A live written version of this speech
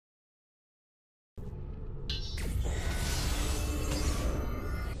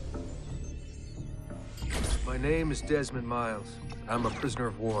My name is Desmond Miles. I'm a prisoner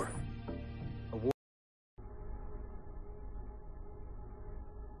of war.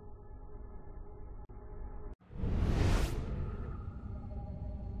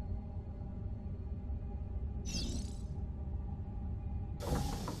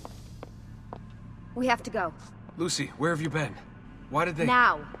 We have to go. Lucy, where have you been? Why did they—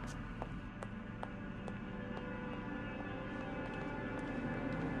 Now!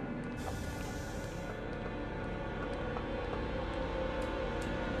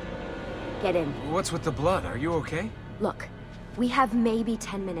 Get in. What's with the blood? Are you okay? Look, we have maybe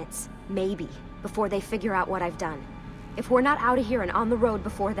 10 minutes, maybe, before they figure out what I've done. If we're not out of here and on the road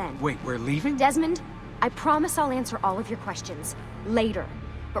before then... Wait, we're leaving? Desmond, I promise I'll answer all of your questions later.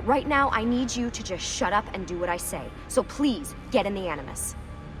 But right now, I need you to just shut up and do what I say. So please, get in the Animus.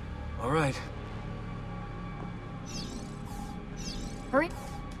 All right. Hurry.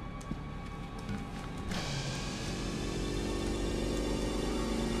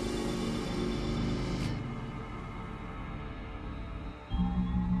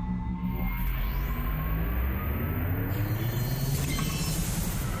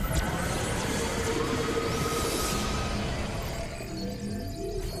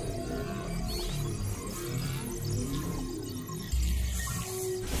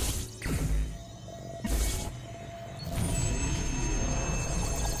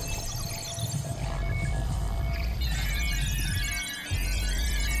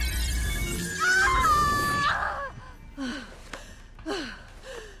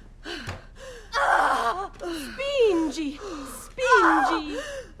 Spingi! Spingi!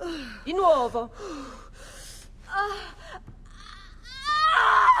 Di nuovo!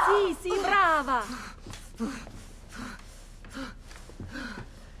 Sì, sì, brava!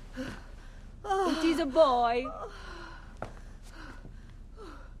 It is a boy.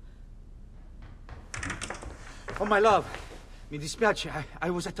 Oh, my love. Mi dispiace. I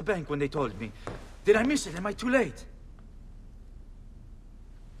was at the bank when they told me. Did I miss it? Am I too late?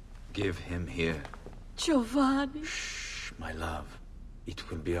 Give him here. Giovanni. Shh, my love. It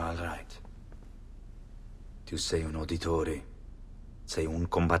will be all right. Tu sei un uditore. Sei un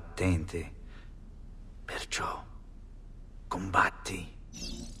combattente. Perciò, combatti.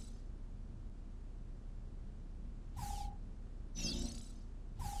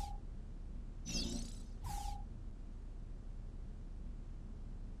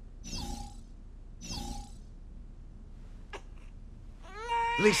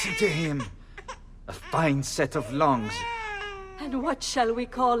 Listen to him. A fine set of lungs. And what shall we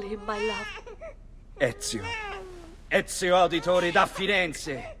call him, my love? Ezio. Ezio Auditore da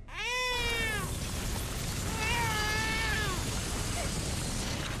Firenze.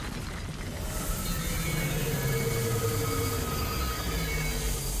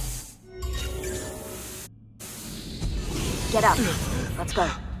 Get up. Let's go.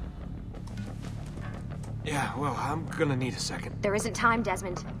 Yeah, well, I'm gonna need a second. There isn't time,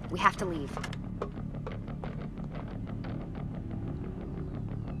 Desmond. We have to leave.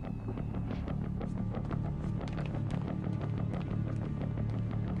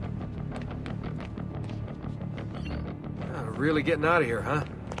 Really getting out of here, huh?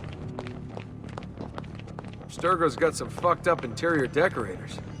 Sturgo's got some fucked up interior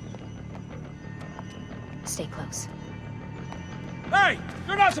decorators. Stay close. Hey!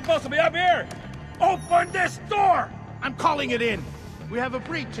 You're not supposed to be up here! Open this door! I'm calling it in! We have a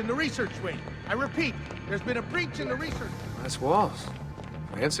breach in the research wing. I repeat, there's been a breach in the research. Nice walls.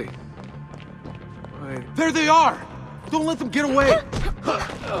 Fancy. Wait. There they are! Don't let them get away!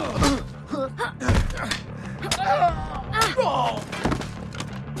 Oh!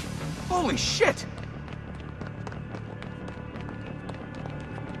 Holy shit!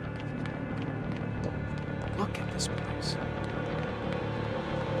 Look at this place.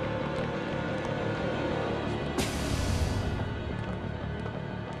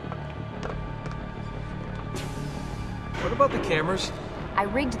 What about the cameras? I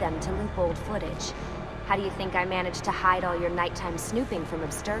rigged them to loop old footage. How do you think I managed to hide all your nighttime snooping from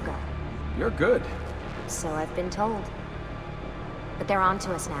Abstergo? You're good. So I've been told. But they're on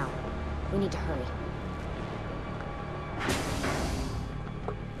to us now. We need to hurry.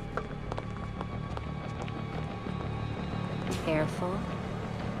 Careful.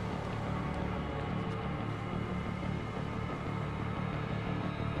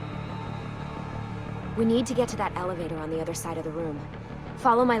 We need to get to that elevator on the other side of the room.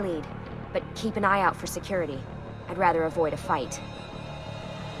 Follow my lead, but keep an eye out for security. I'd rather avoid a fight.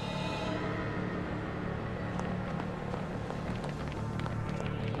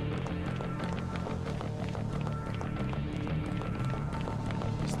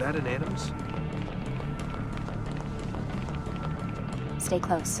 Is that an Animus? Stay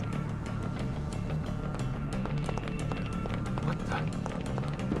close. What the?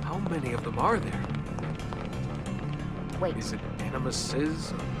 How many of them are there? Wait. Is it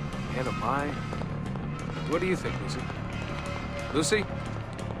Animuses? Animi? What do you think, Lucy? Lucy?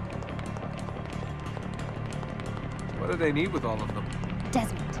 What do they need with all of them?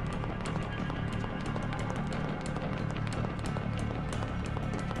 Desmond.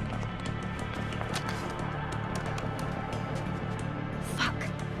 Fuck.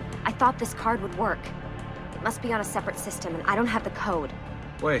 I thought this card would work. It must be on a separate system, and I don't have the code.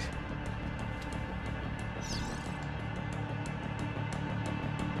 Wait.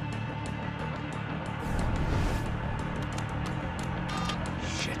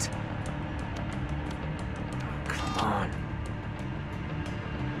 Shit. Come on.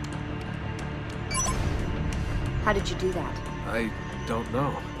 How did you do that? I don't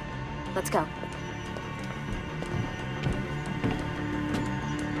know. Let's go.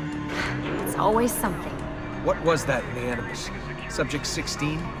 It's always something. What was that in the Animus? Subject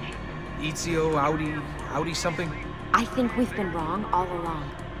 16? Ezio, Audi something? I think we've been wrong all along.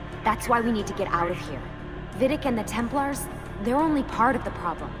 That's why we need to get out of here. Vidic and the Templars, they're only part of the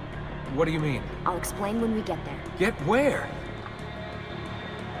problem. What do you mean? I'll explain when we get there. Get where?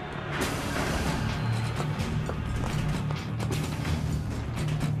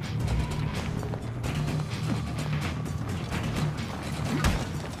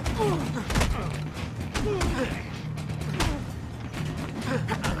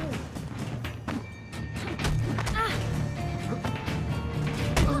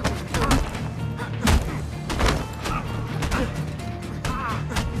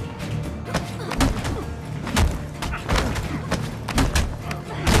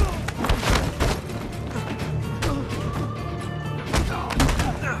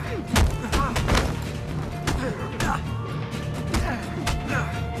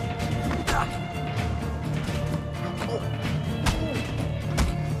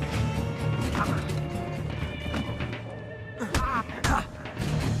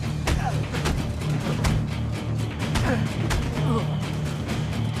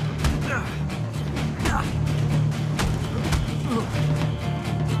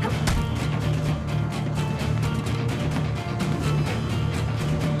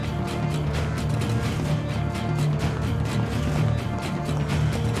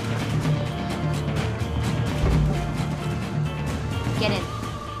 Get in.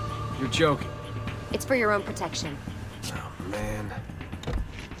 You're joking. It's for your own protection. Oh, man.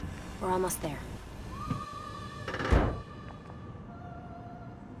 We're almost there.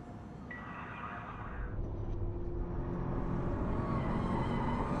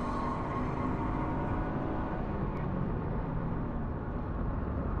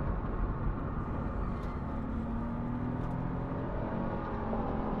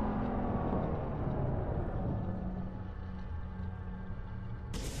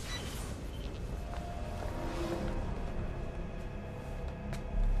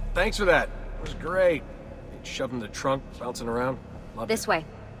 Thanks for that. It was great. Shoved in the trunk, bouncing around. Loved This it. way.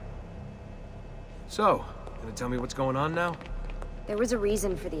 So, gonna tell me what's going on now? There was a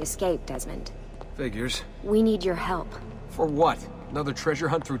reason for the escape, Desmond. Figures. We need your help. For what? Another treasure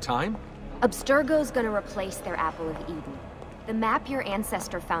hunt through time? Abstergo's gonna replace their Apple of Eden. The map your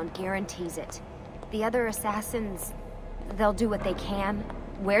ancestor found guarantees it. The other assassins, they'll do what they can,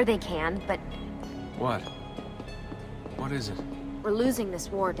 where they can, but What? What is it? we're losing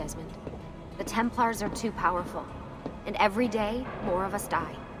this war, Desmond. The Templars are too powerful. And every day, more of us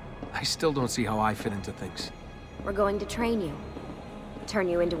die. I still don't see how I fit into things. We're going to train you. Turn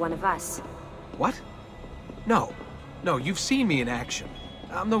you into one of us. What? No. No, you've seen me in action.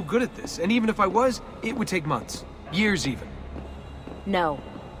 I'm no good at this, and even if I was, it would take months. Years even. No.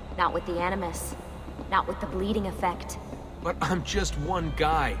 Not with the Animus. Not with the bleeding effect. But I'm just one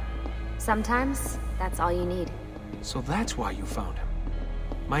guy. Sometimes, that's all you need. So that's why you found him.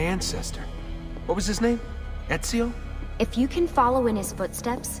 My ancestor. What was his name? Ezio? If you can follow in his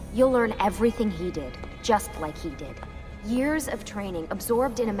footsteps, you'll learn everything he did, just like he did. Years of training,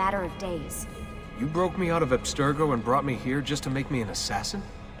 absorbed in a matter of days. You broke me out of Abstergo and brought me here just to make me an assassin?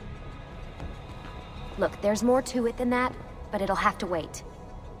 Look, there's more to it than that, but it'll have to wait.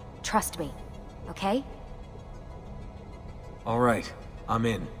 Trust me, okay? All right, I'm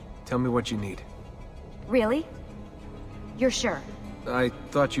in. Tell me what you need. Really? You're sure? I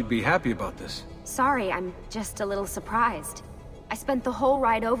thought you'd be happy about this. Sorry, I'm just a little surprised. I spent the whole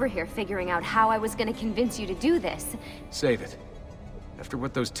ride over here figuring out how I was gonna convince you to do this. Save it. After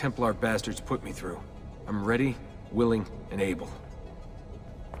what those Templar bastards put me through, I'm ready, willing, and able.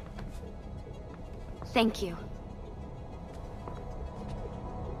 Thank you.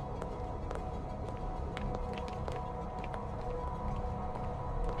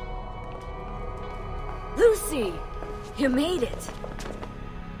 Lucy! You made it!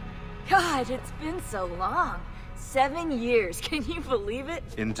 God, it's been so long. 7 years, can you believe it?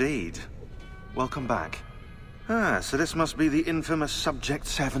 Indeed. Welcome back. So this must be the infamous Subject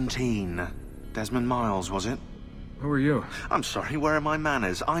 17. Desmond Miles, was it? Who are you? I'm sorry, where are my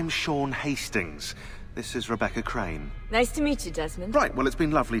manners? I'm Sean Hastings. This is Rebecca Crane. Nice to meet you, Desmond. Right, well, it's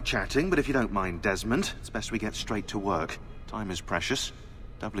been lovely chatting, but if you don't mind, Desmond, it's best we get straight to work. Time is precious.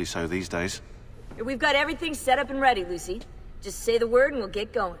 Doubly so these days. We've got everything set up and ready, Lucy. Just say the word and we'll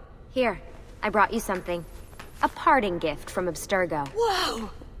get going. Here, I brought you something. A parting gift from Abstergo. Whoa!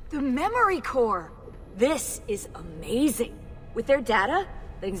 The memory core! This is amazing. With their data,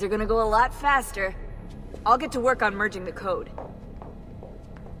 things are gonna go a lot faster. I'll get to work on merging the code.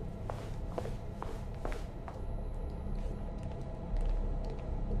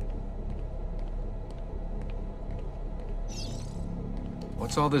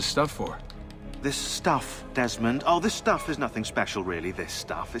 What's all this stuff for? This stuff, Desmond. Oh, this stuff is nothing special, really, this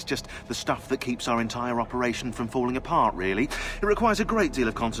stuff. It's just the stuff that keeps our entire operation from falling apart, really. It requires a great deal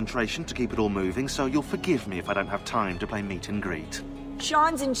of concentration to keep it all moving, so you'll forgive me if I don't have time to play meet and greet.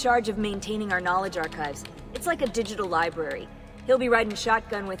 Sean's in charge of maintaining our knowledge archives. It's like a digital library. He'll be riding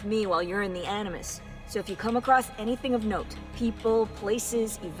shotgun with me while you're in the Animus. So if you come across anything of note, people,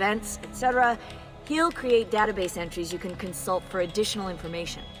 places, events, etc., he'll create database entries you can consult for additional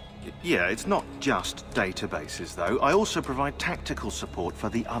information. Yeah, it's not just databases, though. I also provide tactical support for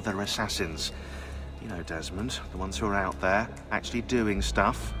the other assassins. You know, Desmond, the ones who are out there, actually doing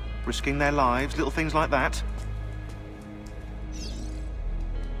stuff, risking their lives, little things like that.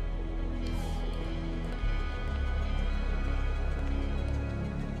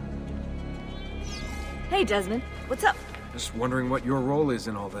 Hey, Desmond. What's up? Just wondering what your role is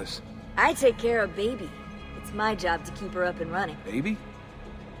in all this. I take care of Baby. It's my job to keep her up and running. Baby?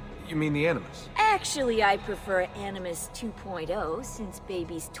 You mean the Animus? Actually, I prefer Animus 2.0, since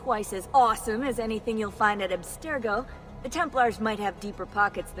Baby's twice as awesome as anything you'll find at Abstergo. The Templars might have deeper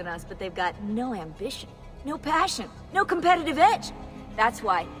pockets than us, but they've got no ambition, no passion, no competitive edge. That's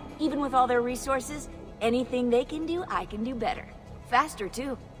why, even with all their resources, anything they can do, I can do better. Faster,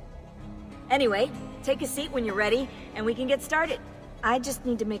 too. Anyway, take a seat when you're ready, and we can get started. I just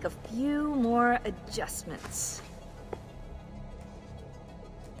need to make a few more adjustments.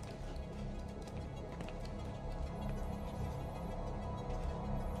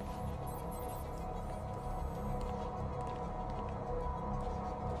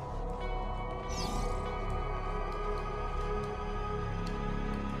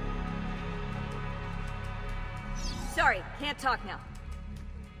 Sorry, can't talk now.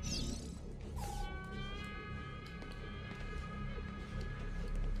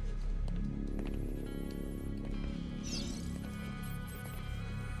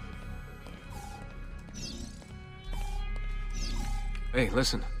 Hey,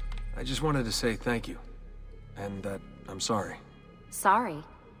 listen. I just wanted to say thank you. And that I'm sorry. Sorry.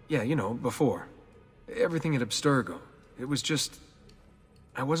 Yeah, you know, before. Everything at Abstergo. It was just...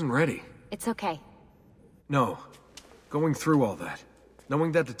 I wasn't ready. It's okay. No. Going through all that.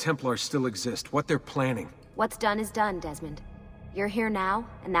 Knowing that the Templars still exist, what they're planning. What's done is done, Desmond. You're here now,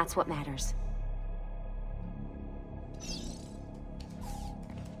 and that's what matters.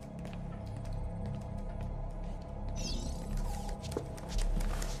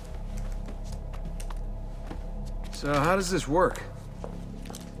 So how does this work?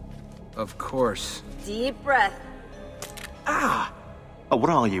 Of course. Deep breath. Ah! Oh, what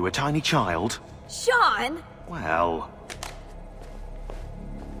are you, a tiny child? Sean! Well...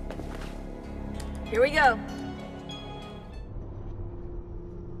 Here we go.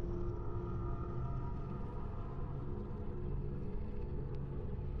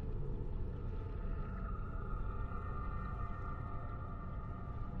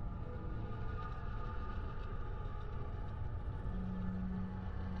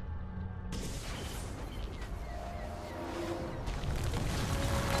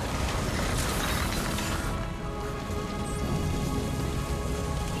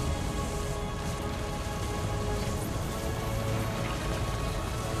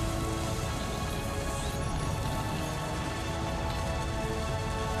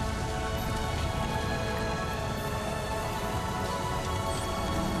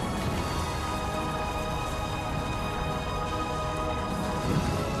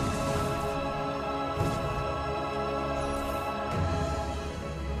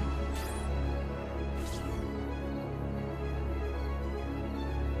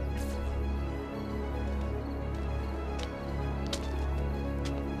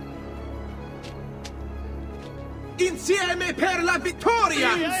 Insieme per la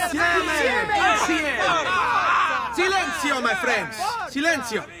vittoria! Insieme! Silenzio, my friends!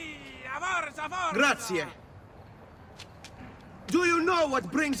 Silenzio! Grazie. Do you know what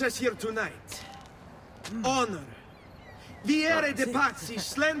brings us here tonight? Honor. Vieri de Pazzi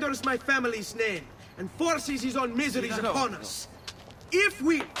slanders my family's name and forces his own miseries upon us. If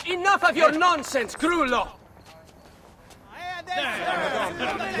we... Enough of your nonsense, Grullo!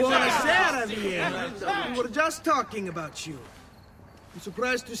 Buonasera, Vieri. We were just talking about you. I'm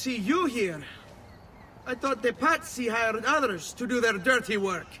surprised to see you here. I thought the Pazzi hired others to do their dirty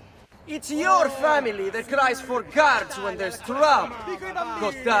work. It's your family that cries for guards when there's trouble,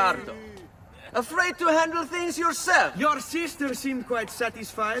 Gottardo. Afraid to handle things yourself? Your sister seemed quite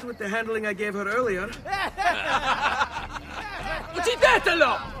satisfied with the handling I gave her earlier.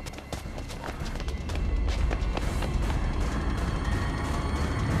 Uccidetelo!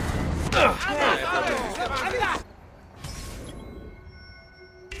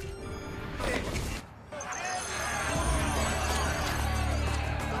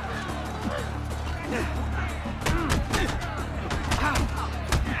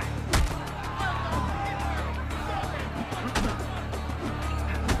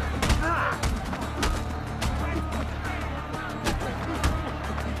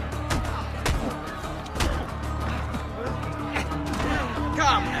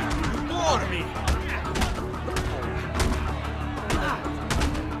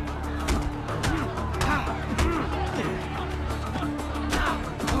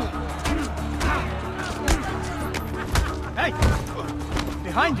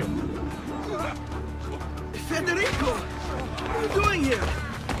 Behind you! Federico! What are you doing here?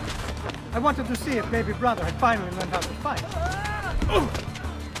 I wanted to see if baby brother had finally learned how to fight.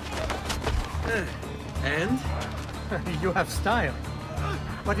 And? You have style.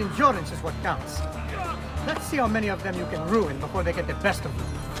 But endurance is what counts. Let's see how many of them you can ruin before they get the best of you.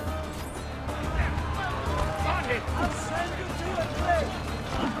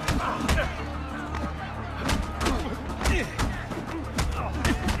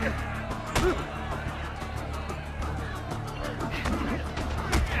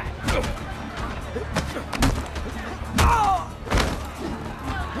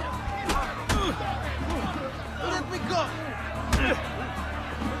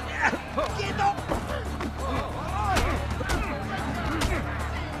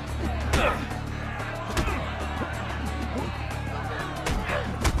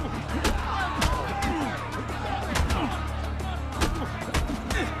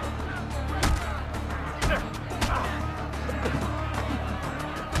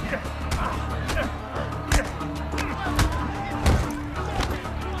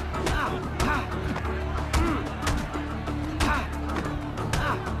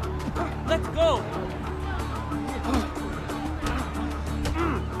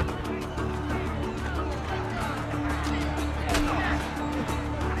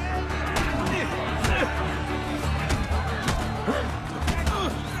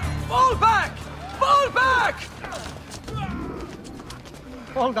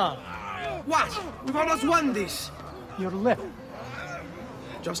 Hold on. What? We've almost won this. Your lip.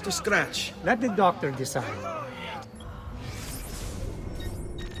 Just a scratch. Let the doctor decide.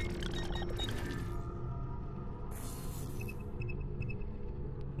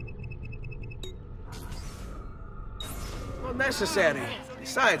 Not necessary.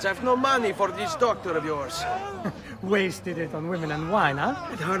 Besides, I've no money for this doctor of yours. Wasted it on women and wine, huh?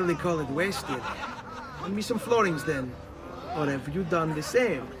 I'd hardly call it wasted. Lend me some florins then. Or have you done the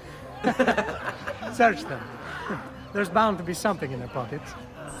same? Search them. There's bound to be something in their pockets.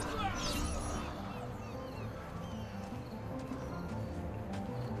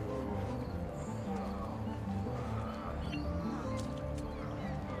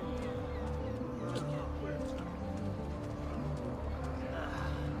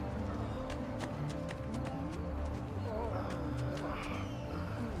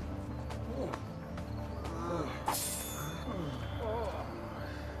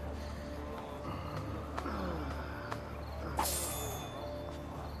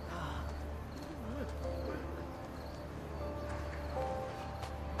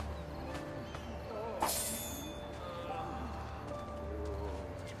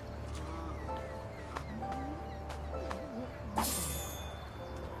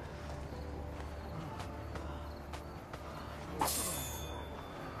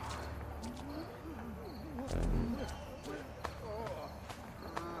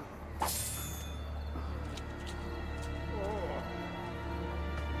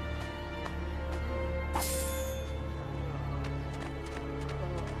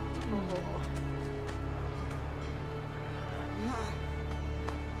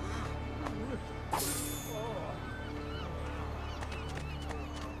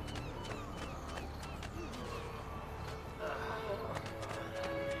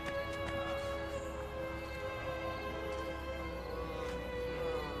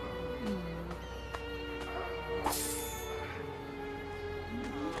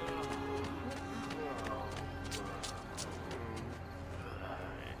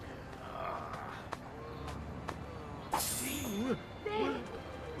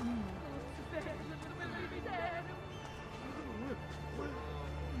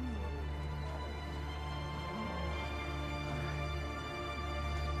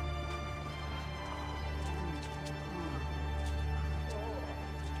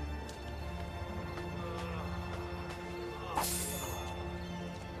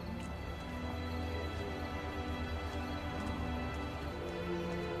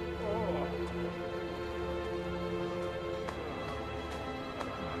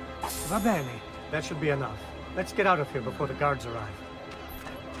 Va bene. That should be enough. Let's get out of here before the guards arrive.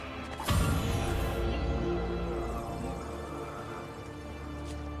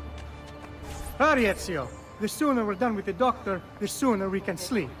 Hurry, Ezio. The sooner we're done with the doctor, the sooner we can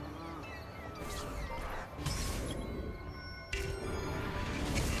sleep.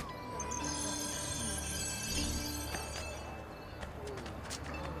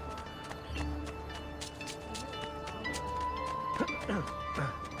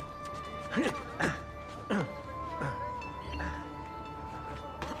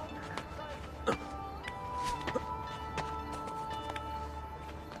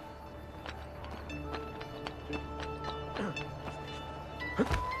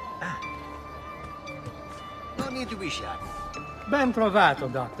 No need to be shy. Ben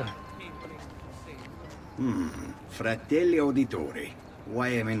trovato, Doctor. Fratelli Auditori. Why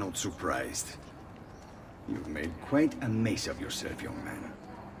am I not surprised? You've made quite a mess of yourself, young man.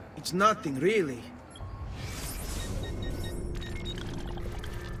 It's nothing, really.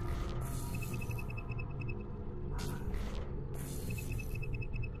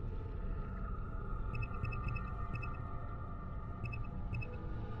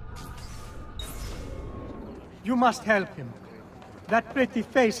 You must help him. That pretty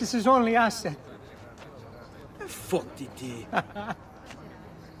face is his only asset. Fottiti.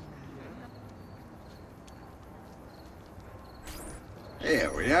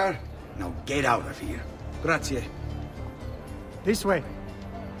 There we are. Now get out of here. Grazie. This way.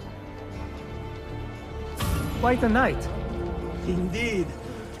 Quite a night. Indeed.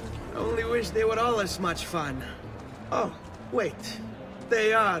 I only wish they were all as much fun. Oh, wait.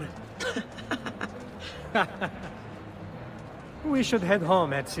 They are. We should head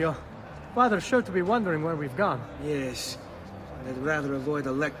home, Ezio. Father's sure to be wondering where we've gone. Yes. I'd rather avoid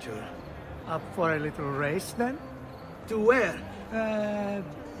a lecture. Up for a little race, then? To where?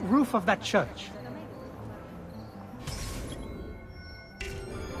 Roof of that church.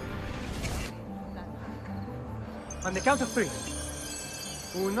 On the count of 3.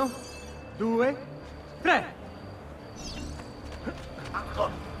 1, 2, 3.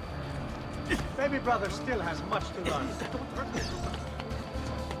 Baby brother still has much to learn.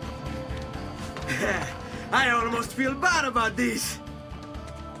 I almost feel bad about this.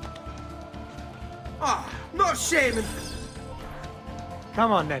 Ah, no shame.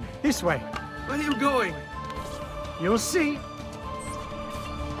 Come on then, this way. Where are you going? You'll see.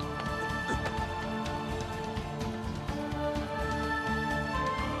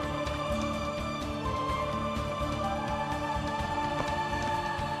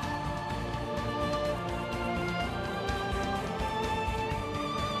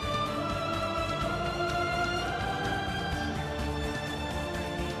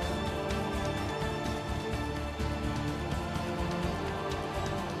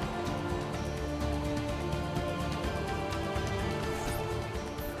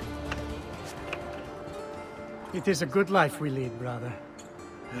 It is a good life we lead, brother.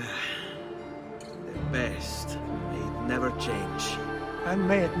 The best. May it never change. And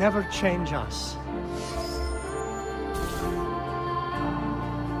may it never change us.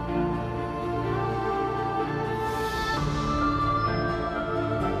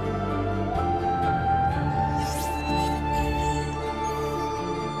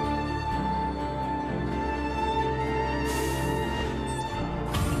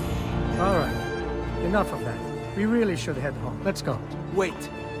 All right. Enough of that. We really should head home. Let's go. Wait.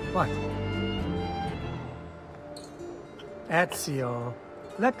 What? Ezio,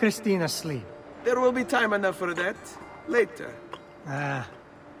 let Cristina sleep. There will be time enough for that. Later. Ah.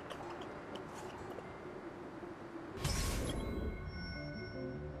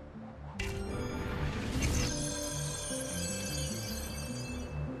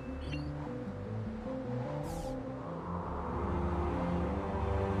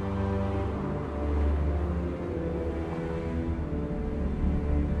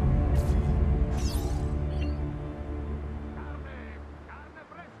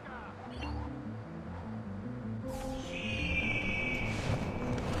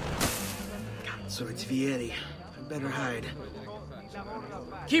 So it's Vieri. I better hide.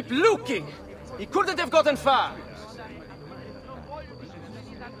 Keep looking! He couldn't have gotten far!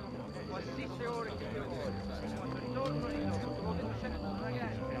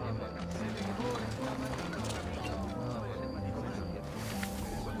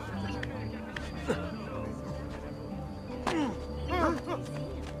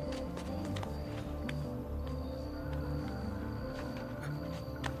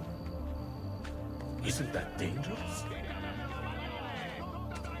 Isn't that dangerous?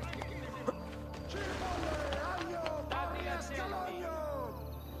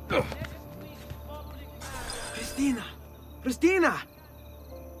 Christina! Christina!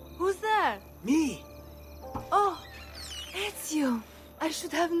 Who's there? Me! Oh, Ezio! I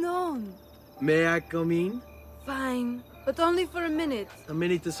should have known. May I come in? Fine, but only for a minute. A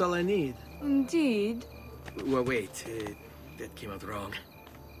minute is all I need. Indeed. Well, wait. That came out wrong.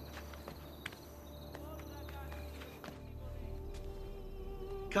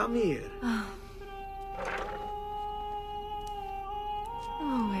 Come here.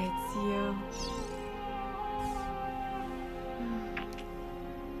 Oh, Ezio.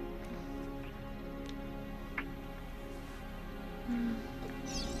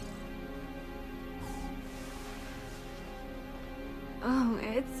 Oh,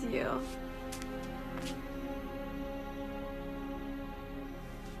 Ezio.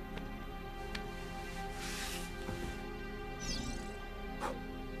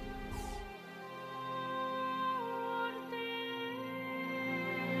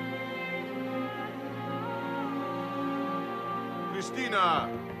 Christina!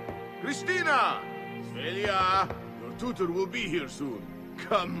 Christina! Svelia, your tutor will be here soon.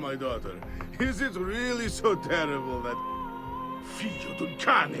 Come, my daughter. Is it really so terrible that... Figlio d'un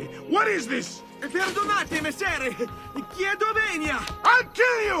cane! What is this? Perdonate, messere! Chiedo venia! I'll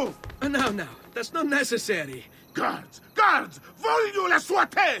kill you! No, that's not necessary. Guards! Guards! Voglio la sua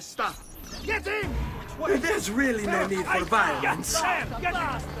testa! Get in! There's really no need for violence.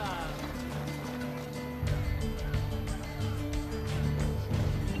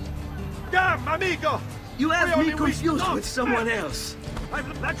 Damn, amigo! You have me confused with someone else.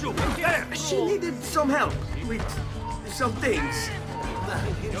 I've let you in there! She needed some help with some things.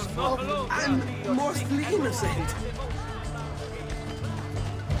 I'm mostly innocent.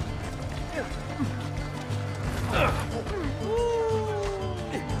 I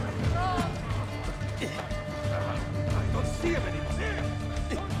don't see him anymore.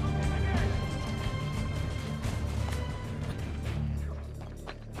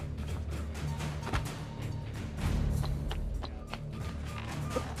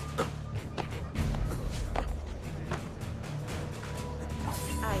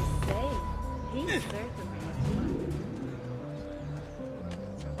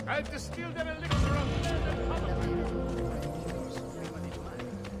 I've distilled an elixir of...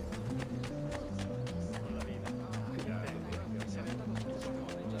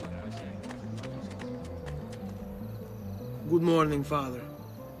 Good morning, Father.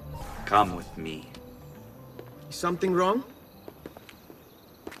 Come with me. Is something wrong?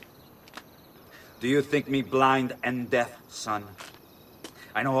 Do you think me blind and deaf, son?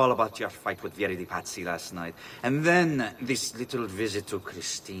 I know all about your fight with Vieri di Pazzi last night. And then this little visit to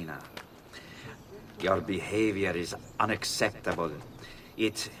Christina. Your behavior is unacceptable.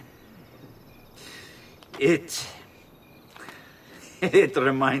 It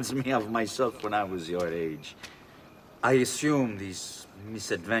reminds me of myself when I was your age. I assume these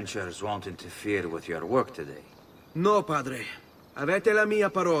misadventures won't interfere with your work today. No, Padre. Avete la mia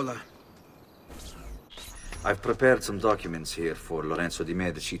parola. I've prepared some documents here for Lorenzo di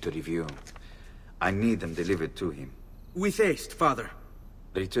Medici to review. I need them delivered to him. With haste, Father.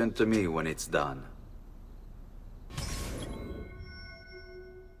 Return to me when it's done.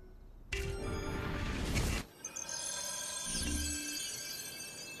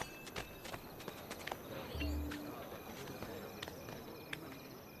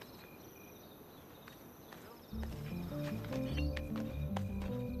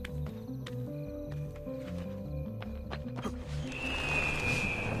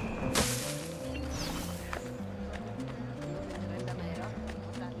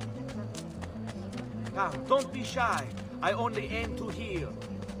 Come, don't be shy. I only aim to heal.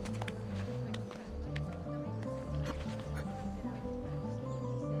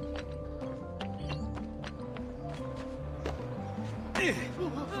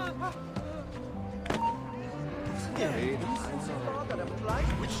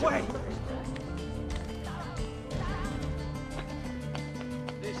 Which way?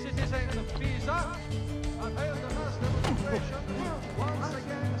 The citizens of Pisa have held a mass demonstration, once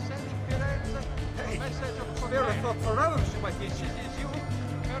again sending Firenze a message of condemnation. It is you,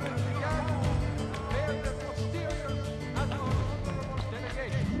 currently young, bear the posteriors as our honorable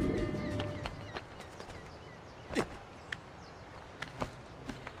delegation.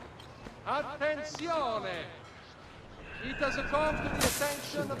 Attenzione! It has come to the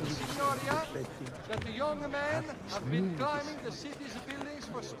attention of the Signoria that the young men have been climbing the city's buildings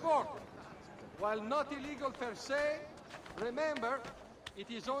for sport. While not illegal per se, remember, it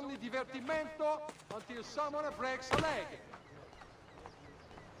is only divertimento until someone breaks a leg.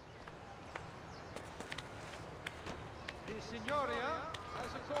 The Signoria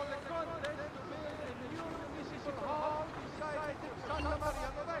has call a contest to build a new municipal hall beside Santa Maria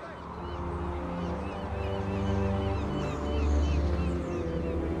Novella.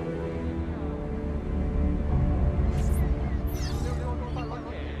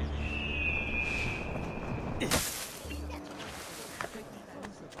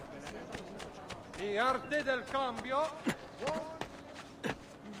 Di arte del cambio.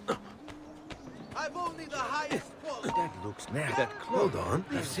 I've only the highest quality. That looks nasty. That Clodon,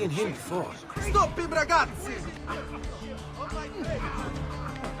 I've seen him before. Stop him, ragazzi!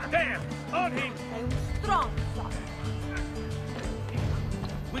 Damn! On him! Strong.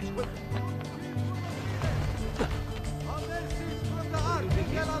 Which way? From the Arctic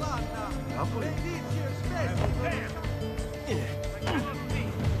della Lana.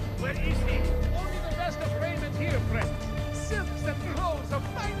 Where is he? Only the best of raiment here, friend. Silks and clothes of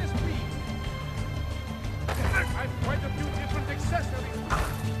finest breed. I've quite a few different accessories.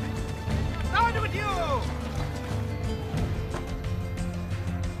 Down with you!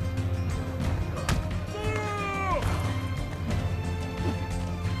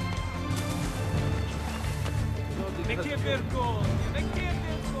 Me che vergogna! Me che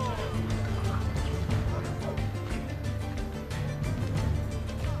vergogna!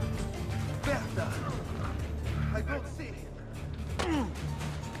 Berta! I don't see him.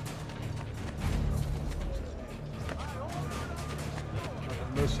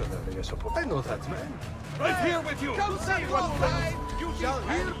 I know that man. Right here with you! Come see what time you shall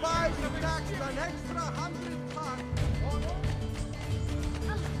hereby be taxed an extra 100 times.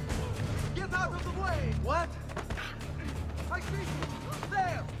 Get out of the way! What? I see you!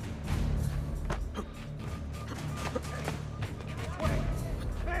 There!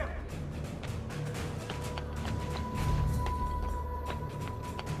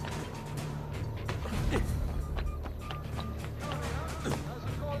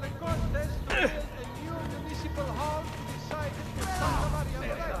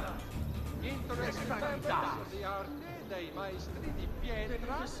 Dei maestri di pietra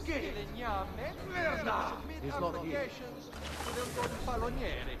e legname submit applications to the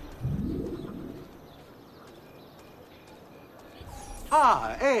gonfalonieri.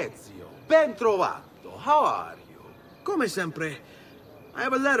 Ah, Ezio, ben trovato. How are you? Come sempre. I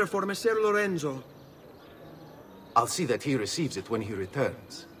have a letter for Messer Lorenzo. I'll see that he receives it when he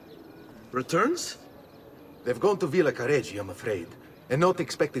returns. Returns? They've gone to Villa Careggi, I'm afraid, and not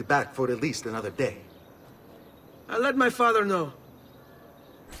expected back for at least another day. I'll let my father know.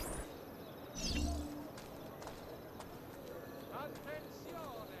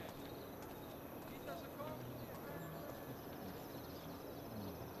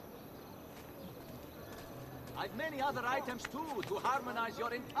 I've many other items too, to harmonize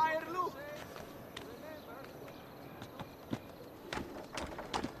your entire look.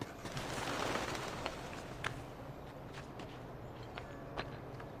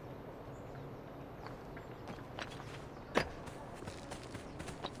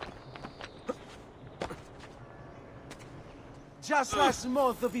 Just last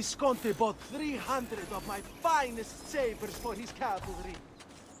month, the Visconti bought 300 of my finest sabers for his cavalry.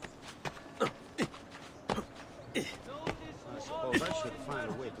 I suppose I should find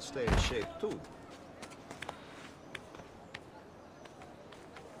a way to stay in shape, too.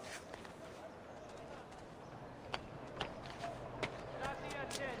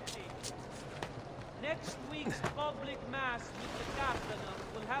 Next week's public mass with the Cardinal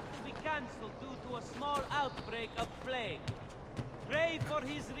will have to be cancelled due to a small outbreak of plague. Pray for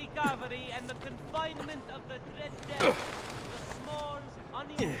his recovery and the confinement of the dread death to the small,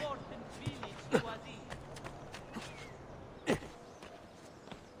 unimportant village Tuadi.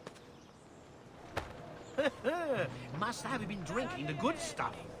 Must have been drinking the good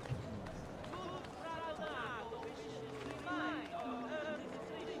stuff.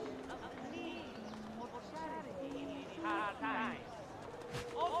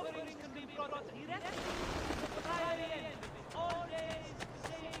 Offerings can be brought directly to the priory end. All days,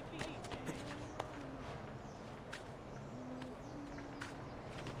 save each.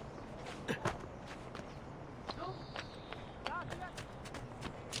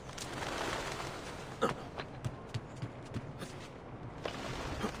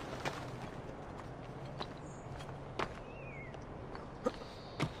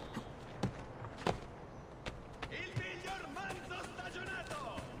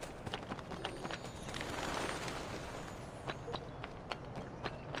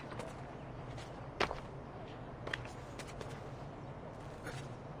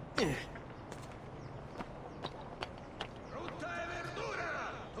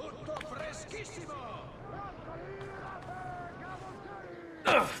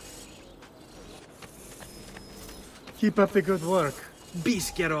 Keep up the good work.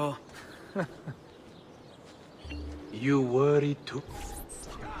 Bischero. You worry too?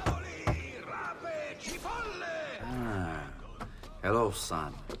 Hello,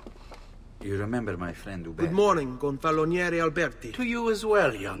 son. You remember my friend Uberti? Good morning, Gonfaloniere Alberti. To you as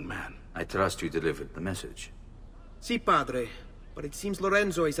well, young man. I trust you delivered the message. Si, padre. But it seems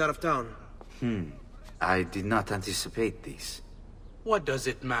Lorenzo is out of town. I did not anticipate this. What does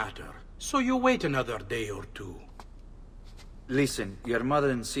it matter? So you wait another day or two. Listen, your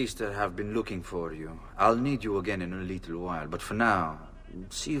mother and sister have been looking for you. I'll need you again in a little while, but for now,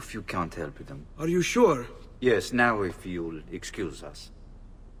 see if you can't help them. Are you sure? Yes, now if you'll excuse us.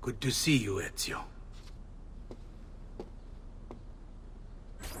 Good to see you, Ezio.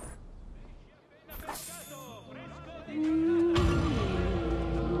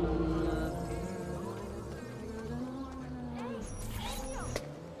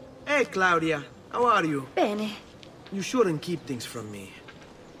 Hey, Claudia. How are you? Bene. You shouldn't keep things from me.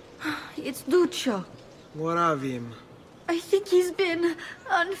 It's Duccio. What of him? I think he's been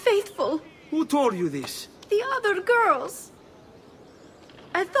unfaithful. Who told you this? The other girls.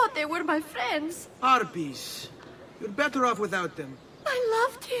 I thought they were my friends. Harpies. You're better off without them. I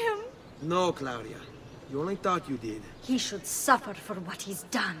loved him. No, Claudia. You only thought you did. He should suffer for what he's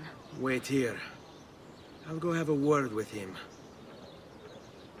done. Wait here. I'll go have a word with him.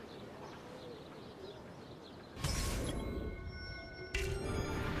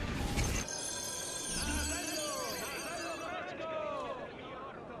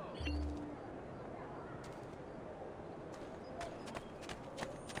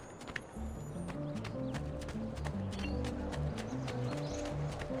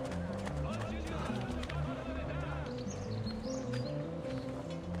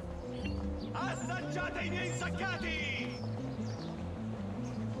 Assaggiate i miei insaccati!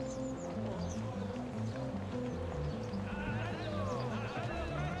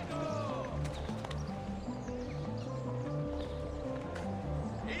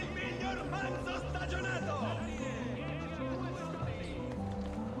 Il miglior manzo stagionato!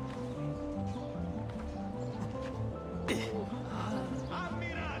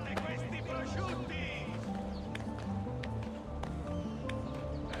 Ammirate questi prosciutti!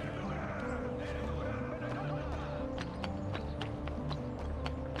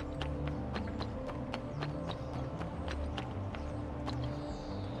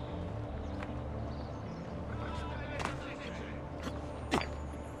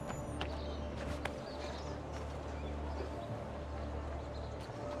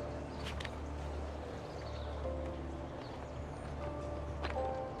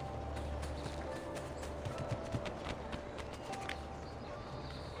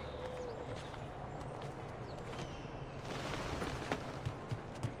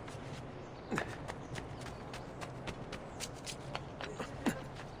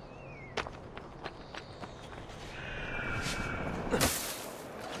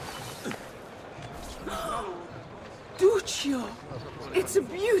 Duccio! It's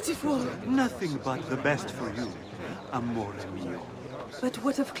beautiful! Nothing but the best for you, amore mio. But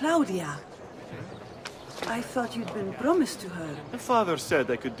what of Claudia? I thought you'd been promised to her. My father said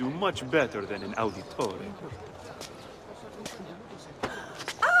I could do much better than an auditore.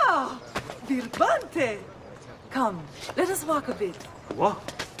 Ah! Birbante! Come, let us walk a bit. What?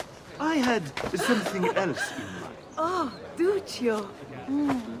 I had something else in mind. Oh, Duccio.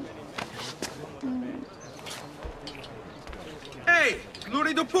 Hey,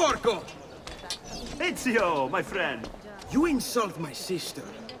 Lurido Porco! Ezio, my friend. You insult my sister,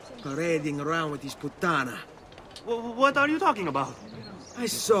 parading around with this puttana. What are you talking about? I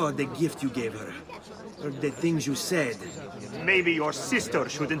saw the gift you gave her. Heard the things you said. Maybe your sister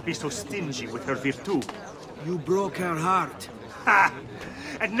shouldn't be so stingy with her virtù. You broke her heart. Ha!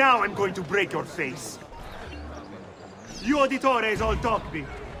 And now I'm going to break your face. You auditores all talk big,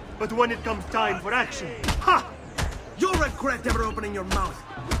 but when it comes time for action, ha! You'll regret ever opening your mouth.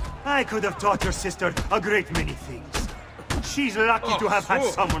 I could have taught your sister a great many things. She's lucky to have had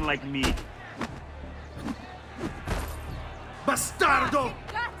someone like me. Bastardo!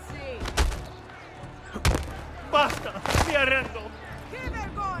 Basta! Mi arrendo! Che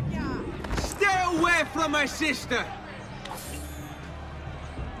vergogna! Stay away from my sister!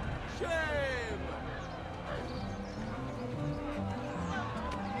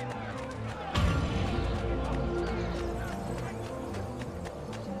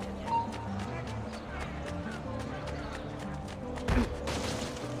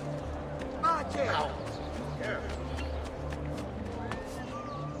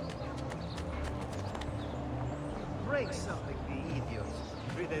 Break something, the idiot.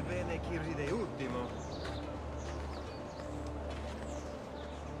 bene chi ride ultimo.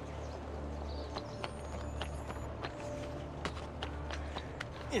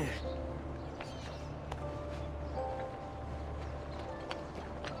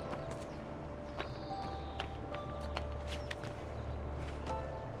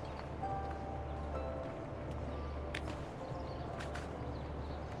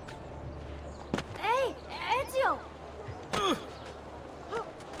 Hey, Ezio!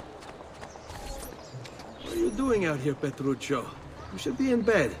 What are you doing out here, Petruccio? You should be in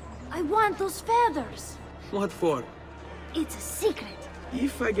bed. I want those feathers. What for? It's a secret.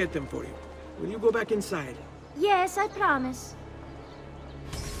 If I get them for you, will you go back inside? Yes, I promise.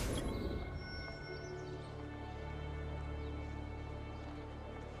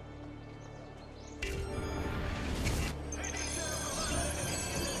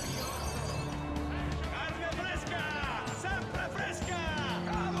 Sempre fresca!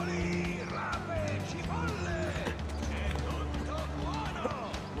 Cavoli, rape, cipolle!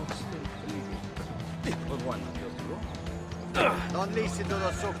 E tutto buono! Don't listen to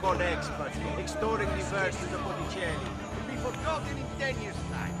those so-called experts extorting the verse to the Botticelli. Will be forgotten in 10 years'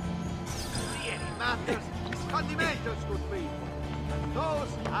 time. Really matters is fundamentals, good people. And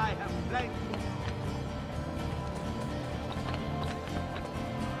those I have plenty.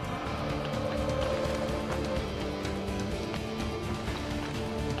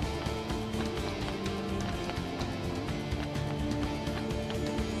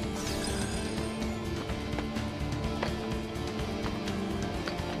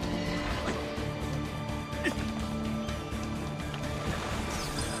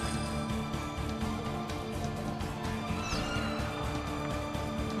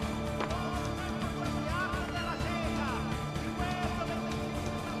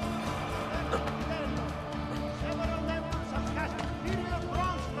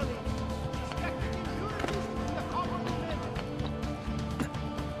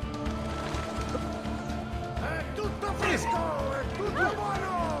 Tutto fresco! È tutto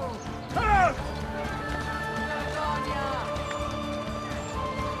buono! Ah!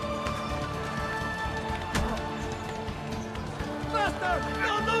 Faster!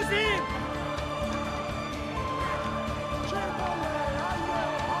 Don't lose him!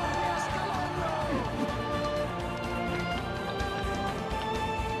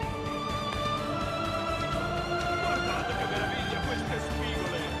 Guardate che meraviglia queste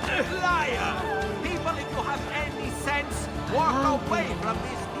spigole! Liar! People, if you have any sense, walk away from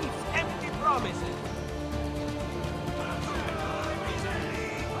these thieves' empty promises!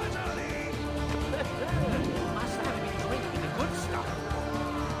 Must have been drinking the good stuff.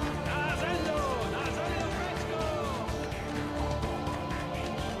 Nasello fresco!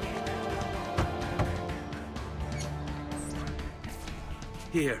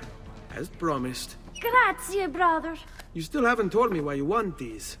 Here, as promised. Grazie, brother. You still haven't told me why you want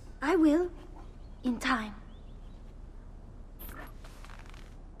these. I will. In time.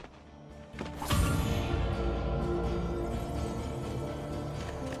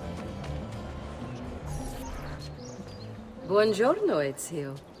 Buongiorno,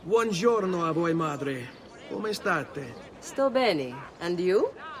 Ezio. Buongiorno a voi, madre. Come state? Sto bene. And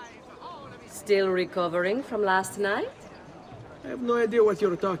you? Still recovering from last night? I have no idea what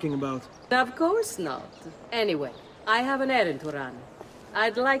you're talking about. Of course not. Anyway, I have an errand to run.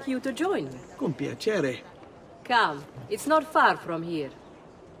 I'd like you to join me. Con piacere. Come, it's not far from here.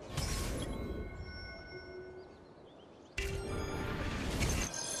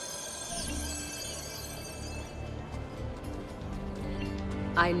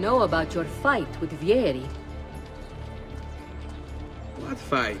 I know about your fight with Vieri. What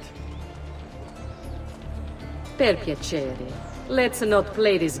fight? Per piacere. Let's not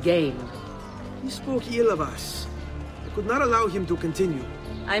play this game. He spoke ill of us. I could not allow him to continue.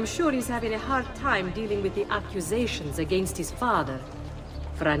 I'm sure he's having a hard time dealing with the accusations against his father.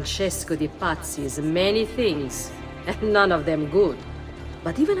 Francesco Di Pazzi is many things, and none of them good.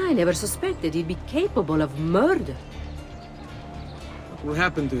 But even I never suspected he'd be capable of murder. What will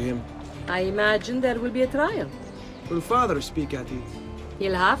happen to him? I imagine there will be a trial. Will father speak at it?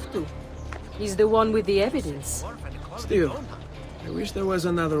 He'll have to. He's the one with the evidence. Still, I wish there was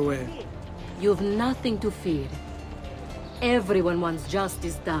another way. You've nothing to fear. Everyone wants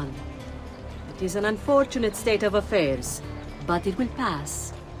justice done. It is an unfortunate state of affairs, but it will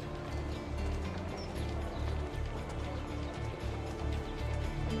pass.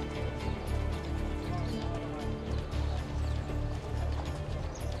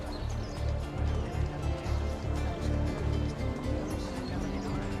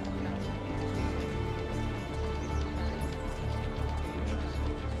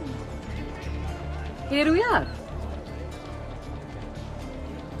 Here we are.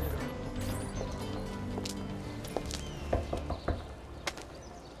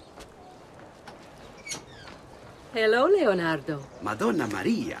 Hello, Leonardo. Madonna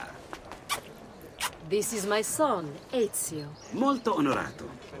Maria. This is my son, Ezio. Molto onorato.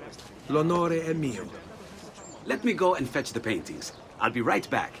 L'onore è mio. Let me go and fetch the paintings. I'll be right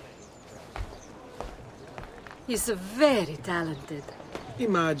back. He's very talented.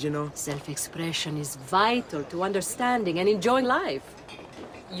 Immagino. Self-expression is vital to understanding and enjoying life.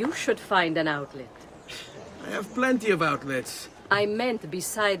 You should find an outlet. I have plenty of outlets. I meant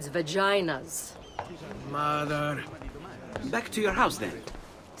besides vaginas. Mother. Back to your house, then.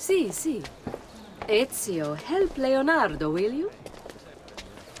 Si. Ezio, help Leonardo, will you?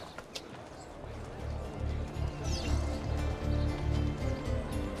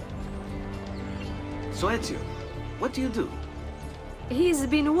 So, Ezio, what do you do? He's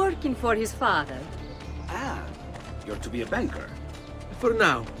been working for his father. Ah, you're to be a banker. For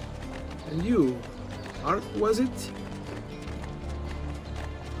now. And you? Art, was it?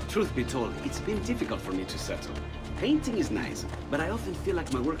 Truth be told, it's been difficult for me to settle. Painting is nice, but I often feel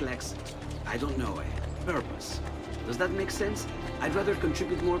like my work lacks, I don't know, a purpose. Does that make sense? I'd rather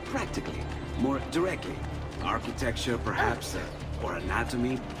contribute more practically, more directly. Architecture, perhaps, or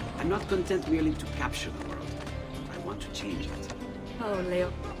anatomy. I'm not content merely to capture the world. I want to change it. Oh,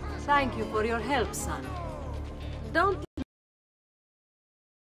 Leo, thank you for your help, son. Don't...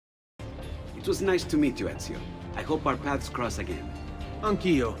 It was nice to meet you, Ezio. I hope our paths cross again.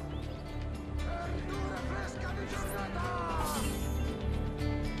 Anch'io.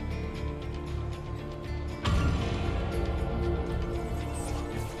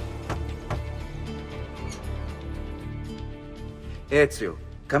 Ezio,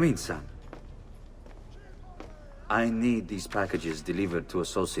 come in, son. I need these packages delivered to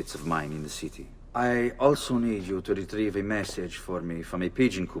associates of mine in the city. I also need you to retrieve a message for me from a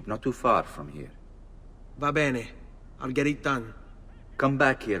pigeon coop not too far from here. Va bene. I'll get it done. Come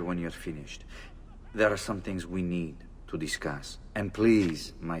back here when you're finished. There are some things we need to discuss. And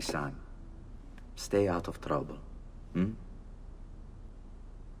please, my son, stay out of trouble. Hmm?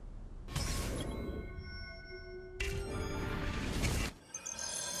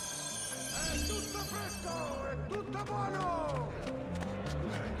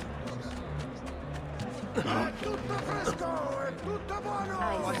 È tutto fresco, è tutto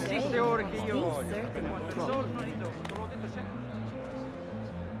buono! Qualsiasi ore che io voglio, per qualche giorno di dopo, te l'ho detto sempre.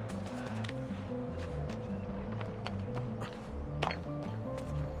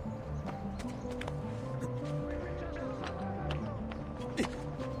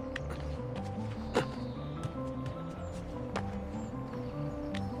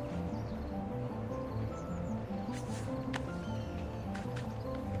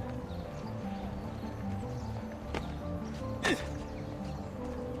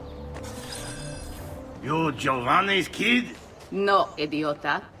 You Giovanni's kid? No,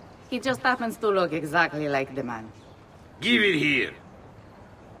 idiota. He just happens to look exactly like the man. Give it here.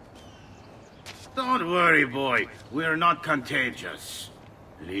 Don't worry, boy. We're not contagious.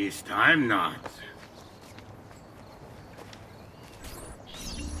 At least I'm not.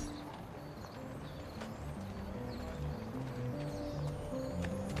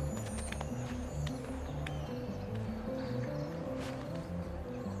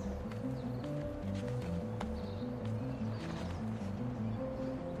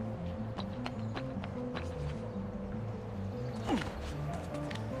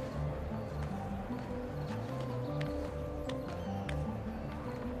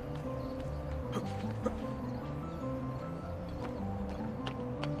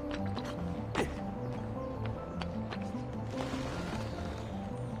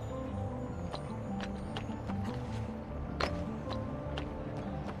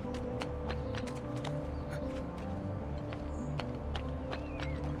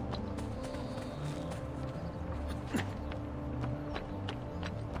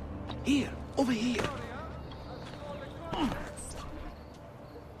 Here, over here.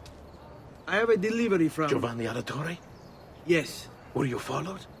 I have a delivery from... Giovanni Auditore? Yes. Were you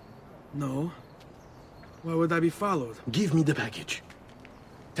followed? No. Why would I be followed? Give me the package.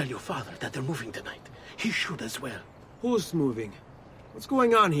 Tell your father that they're moving tonight. He should as well. Who's moving? What's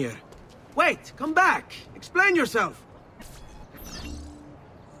going on here? Wait! Come back! Explain yourself!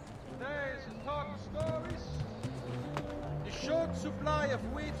 Today's top stories. The short supply of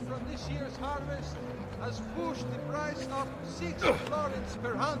wheat from this year's harvest has pushed the price up 6 florins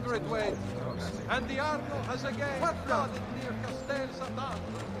per hundredweight. And the Arno has again flooded near Castel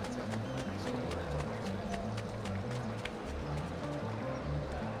Sant'Angelo.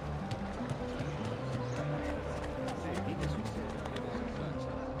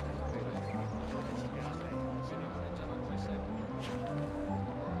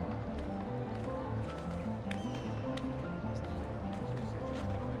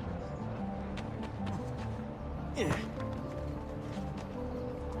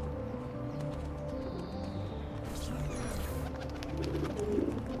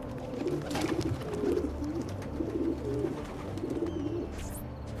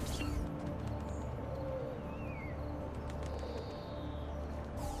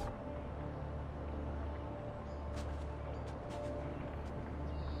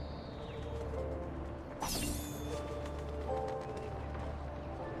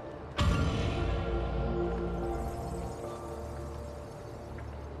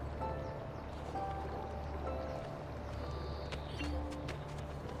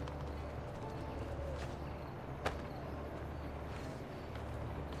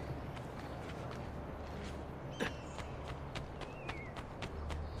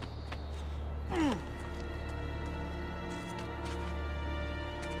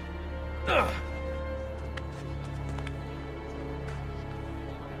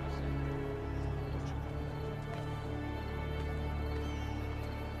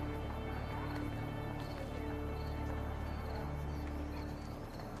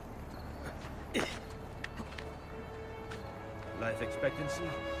 Life expectancy?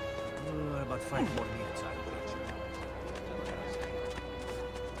 About 5 more minutes, I bet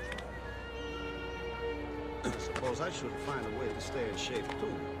you. I suppose I should find a way to stay in shape,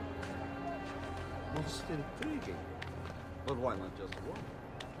 too. Most intriguing. But why not just one?